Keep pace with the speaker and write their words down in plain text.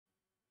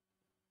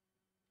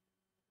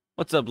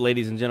What's up,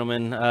 ladies and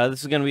gentlemen?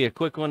 This is going to be a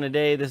quick one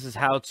today. This is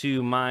how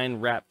to mine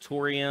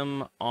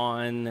Raptoreum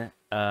on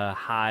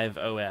Hive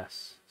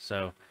OS.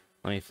 So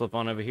let me flip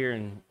on over here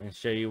and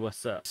show you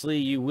what's up. Obviously,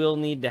 you will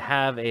need to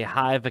have a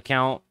Hive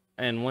account,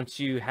 and once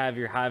you have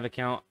your Hive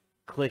account,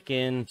 click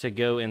in to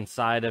go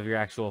inside of your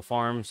actual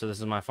farm. So this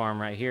is my farm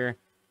right here.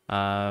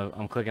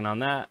 I'm clicking on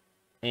that,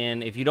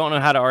 and if you don't know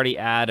how to already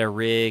add a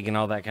rig and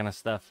all that kind of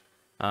stuff,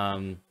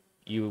 once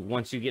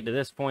you get to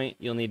this point,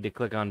 you'll need to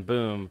click on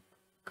Boom,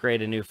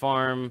 create a new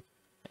farm,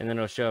 and then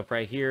it'll show up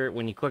right here.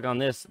 When you click on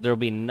this, there'll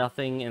be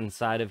nothing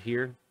inside of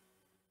here,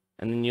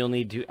 and then you'll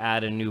need to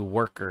add a new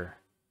worker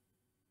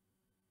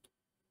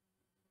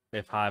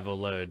if Hive will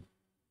load.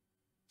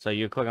 So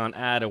you click on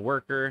add a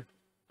worker,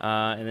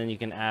 and then you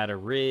can add a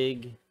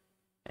rig,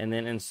 and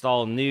then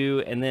install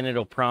new, and then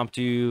it'll prompt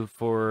you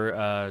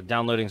for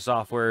downloading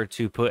software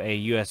to put a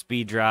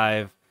USB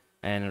drive,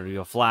 and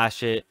you'll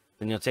flash it.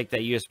 Then you'll take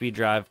that USB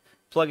drive,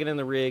 plug it in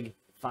the rig,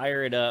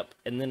 fire it up,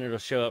 and then it'll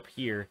show up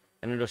here,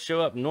 and it'll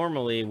show up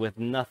normally with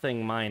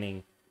nothing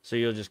mining. So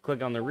you'll just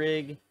click on the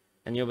rig,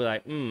 and you'll be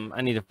like,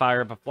 I need to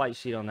fire up a flight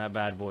sheet on that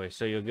bad boy.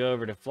 So you'll go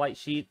over to flight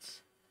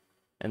sheets,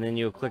 and then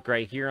you'll click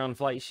right here on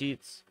flight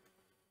sheets.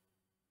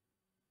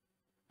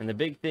 And the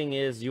big thing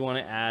is you want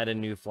to add a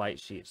new flight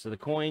sheet. So the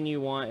coin you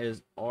want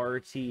is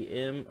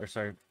RTM.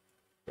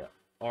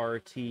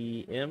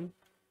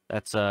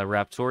 That's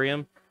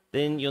Raptoreum.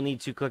 Then you'll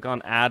need to click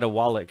on add a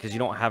wallet because you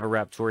don't have a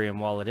Raptoreum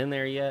wallet in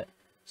there yet.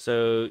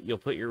 So you'll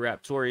put your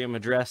Raptoreum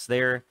address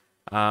there.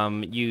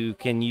 You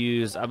can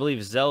use, I believe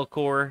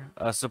Zelcore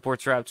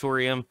supports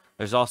Raptoreum.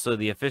 There's also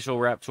the official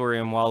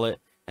Raptoreum wallet.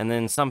 And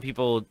then some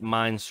people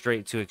mine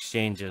straight to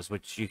exchanges,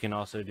 which you can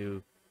also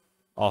do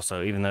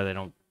even though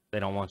they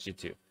don't want you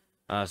to.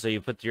 So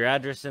you put your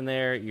address in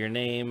there, your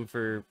name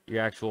for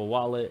your actual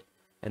wallet.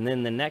 And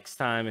then the next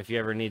time, if you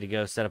ever need to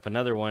go set up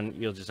another one,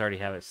 you'll just already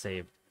have it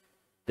saved.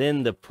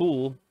 Then the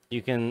pool,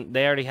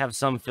 they already have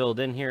some filled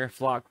in here,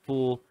 Flock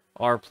Pool,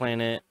 Our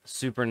Planet,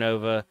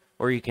 Supernova,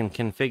 or you can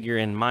configure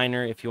in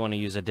Miner if you want to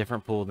use a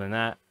different pool than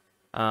that.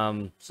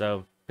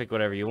 So pick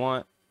whatever you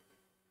want.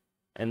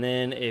 And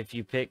then if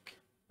you pick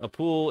a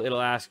pool,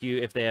 it'll ask you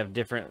if they have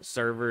different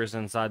servers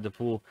inside the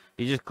pool.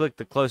 You just click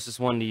the closest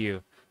one to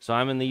you. So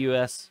I'm in the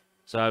US,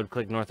 so I would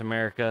click North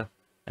America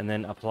and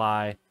then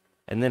apply.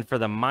 And then for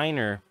the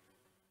miner,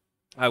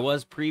 I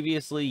was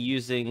previously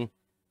using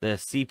the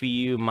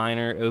CPU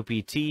miner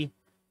OPT,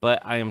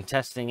 but I am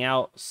testing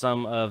out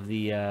some of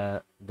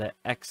the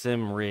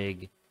XM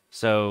rig.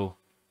 So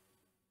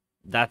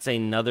that's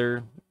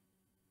another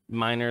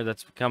miner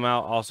that's come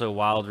out, also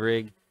wild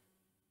rig.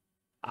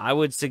 I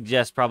would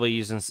suggest probably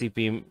using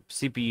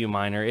CPU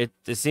miner. It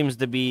seems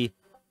to be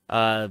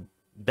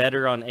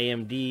better on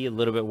AMD, a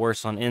little bit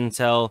worse on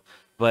Intel,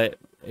 but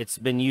it's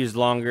been used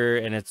longer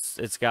and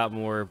it's got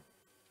more,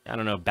 I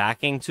don't know,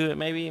 backing to it.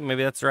 Maybe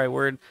that's the right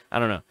word. I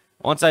don't know.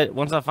 Once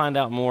I find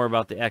out more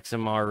about the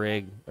XMR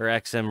rig or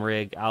XM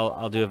rig,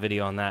 I'll do a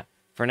video on that.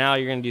 For now,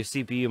 you're gonna do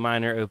CPU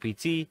miner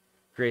OPT,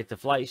 create the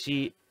flight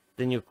sheet,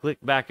 then you'll click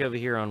back over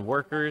here on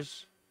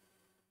workers.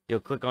 You'll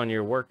click on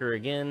your worker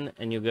again,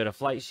 and you'll go to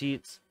flight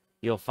sheets.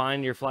 You'll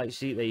find your flight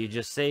sheet that you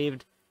just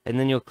saved, and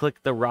then you'll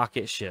click the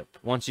rocket ship.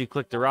 Once you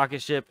click the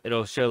rocket ship,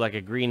 it'll show like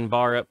a green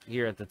bar up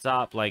here at the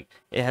top, like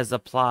it has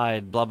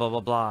applied, blah, blah, blah,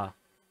 blah.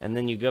 And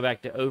then you go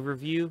back to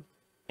overview,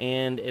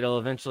 and it'll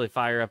eventually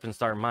fire up and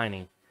start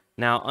mining.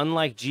 Now,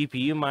 unlike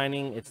GPU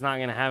mining, it's not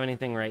going to have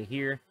anything right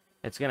here.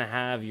 It's going to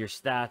have your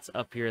stats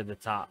up here at the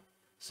top.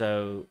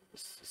 So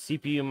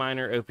CPU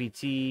miner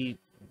OPT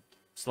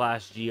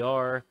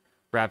 /GR,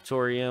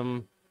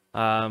 Raptoreum,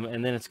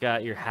 and then it's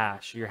got your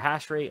hash. Your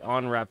hash rate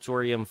on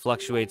Raptoreum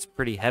fluctuates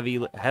pretty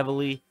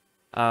heavily.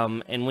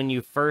 And when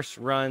you first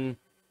run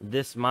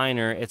this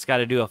miner, it's got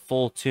to do a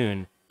full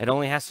tune. It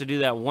only has to do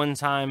that one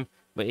time,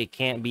 but it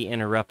can't be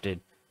interrupted.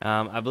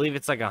 I believe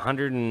it's like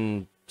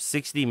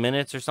 160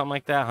 minutes or something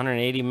like that,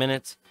 180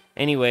 minutes.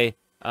 Anyway,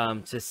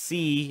 to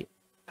see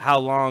how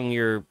long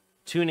your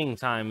tuning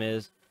time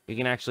is, you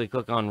can actually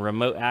click on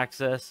remote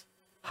access,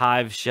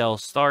 Hive shell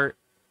start.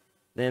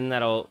 Then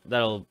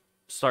that'll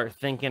start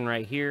thinking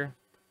right here.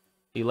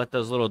 You let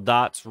those little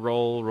dots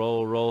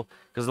roll,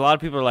 because a lot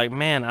of people are like,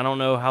 man, I don't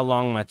know how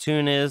long my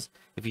tune is.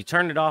 If you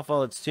turn it off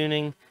while it's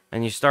tuning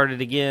and you start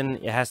it again,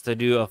 it has to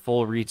do a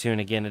full retune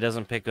again. It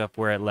doesn't pick up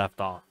where it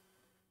left off.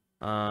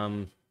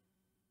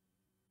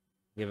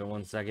 Give it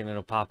 1 second,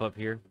 it'll pop up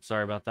here.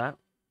 Sorry about that.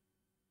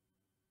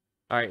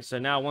 All right, so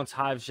now once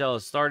Hive shell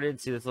is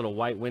started, see this little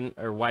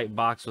white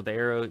box with the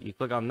arrow? You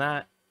click on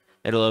that,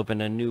 it'll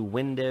open a new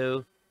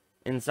window.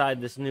 Inside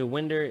this new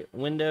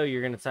window,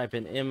 you're going to type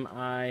in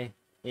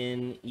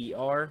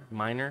MINER,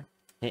 miner,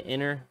 hit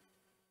enter,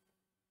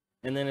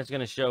 and then it's going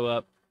to show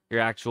up your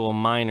actual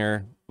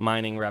miner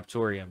mining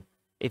Raptoreum.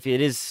 If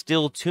it is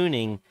still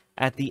tuning,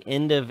 at the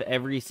end of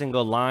every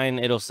single line,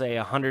 it'll say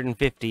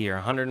 150 or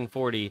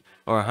 140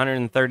 or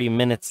 130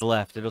 minutes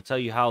left. It'll tell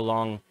you how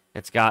long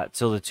it's got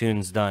till the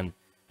tune's done.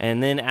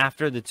 And then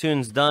after the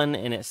tune's done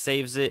and it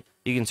saves it,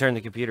 you can turn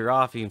the computer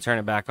off, you can turn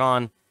it back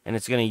on, and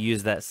it's going to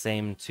use that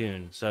same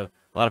tune. So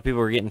A lot of people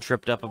are getting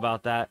tripped up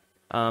about that.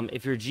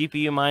 If you're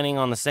GPU mining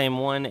on the same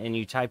one and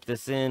you type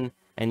this in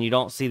and you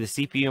don't see the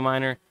CPU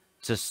miner,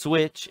 to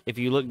switch, if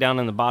you look down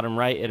in the bottom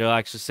right, it'll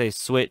actually say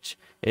switch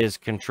is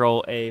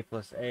Control A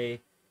plus A.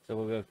 So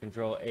we'll go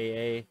Control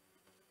AA,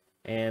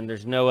 and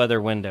there's no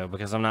other window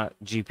because I'm not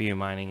GPU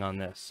mining on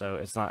this, so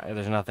it's not,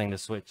 there's nothing to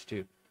switch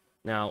to.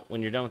 Now,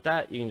 when you're done with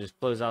that, you can just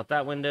close out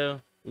that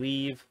window,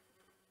 leave,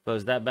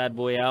 close that bad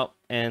boy out,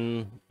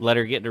 and let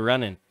her get to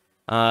running.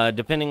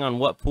 Depending on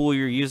what pool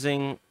you're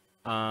using,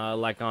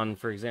 like on,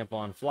 for example,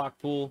 on Flock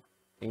Pool,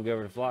 you can go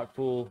over to Flock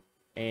Pool,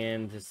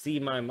 and to see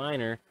my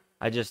miner,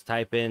 I just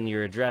type in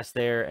your address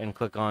there and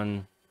click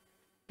on,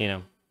 you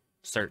know,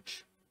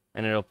 search,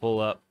 and it'll pull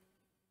up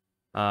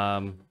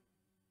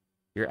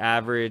your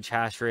average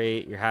hash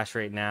rate, your hash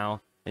rate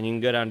now, and you can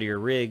go down to your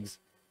rigs.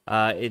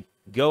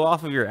 Go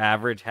off of your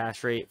average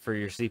hash rate for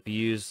your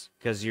CPUs,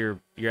 because your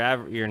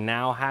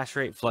now hash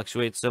rate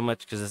fluctuates so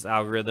much because this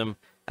algorithm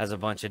has a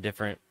bunch of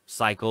different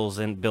cycles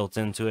built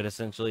into it,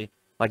 essentially,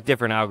 like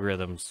different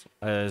algorithms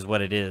is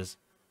what it is.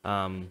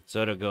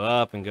 So it'll go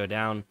up and go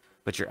down,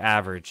 but your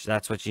average,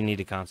 that's what you need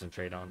to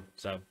concentrate on.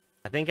 So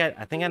I think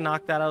I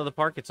knocked that out of the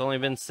park. It's only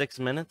been 6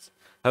 minutes.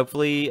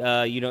 Hopefully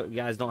you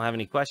guys don't have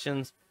any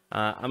questions.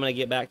 I'm gonna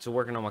get back to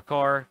working on my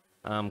car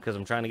because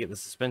I'm trying to get the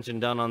suspension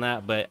done on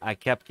that, but I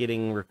kept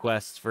getting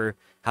requests for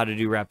how to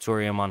do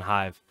Raptoreum on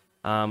Hive.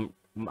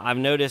 I've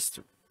noticed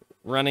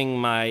running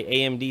my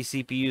AMD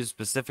CPUs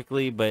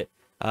specifically, but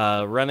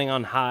running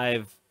on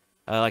Hive,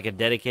 like a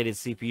dedicated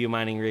CPU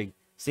mining rig,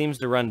 seems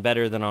to run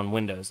better than on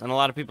Windows. And a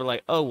lot of people are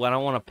like, oh, well, I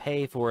don't want to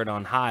pay for it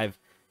on Hive.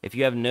 If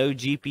you have no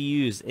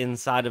GPUs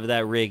inside of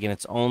that rig and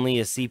it's only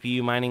a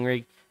CPU mining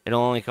rig, it'll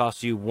only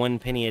cost you 1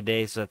 penny a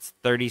day, so that's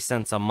 30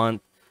 cents a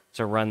month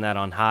to run that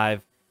on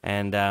Hive.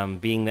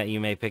 And being that you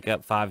may pick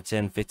up 5,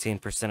 10,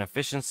 15%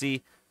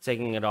 efficiency,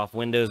 taking it off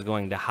Windows,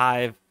 going to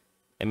Hive,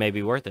 it may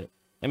be worth it.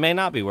 It may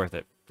not be worth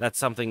it. That's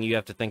something you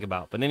have to think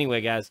about. But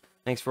anyway, guys,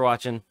 thanks for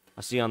watching.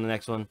 I'll see you on the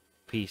next one.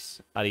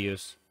 Peace,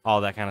 adios,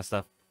 all that kind of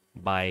stuff.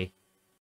 Bye.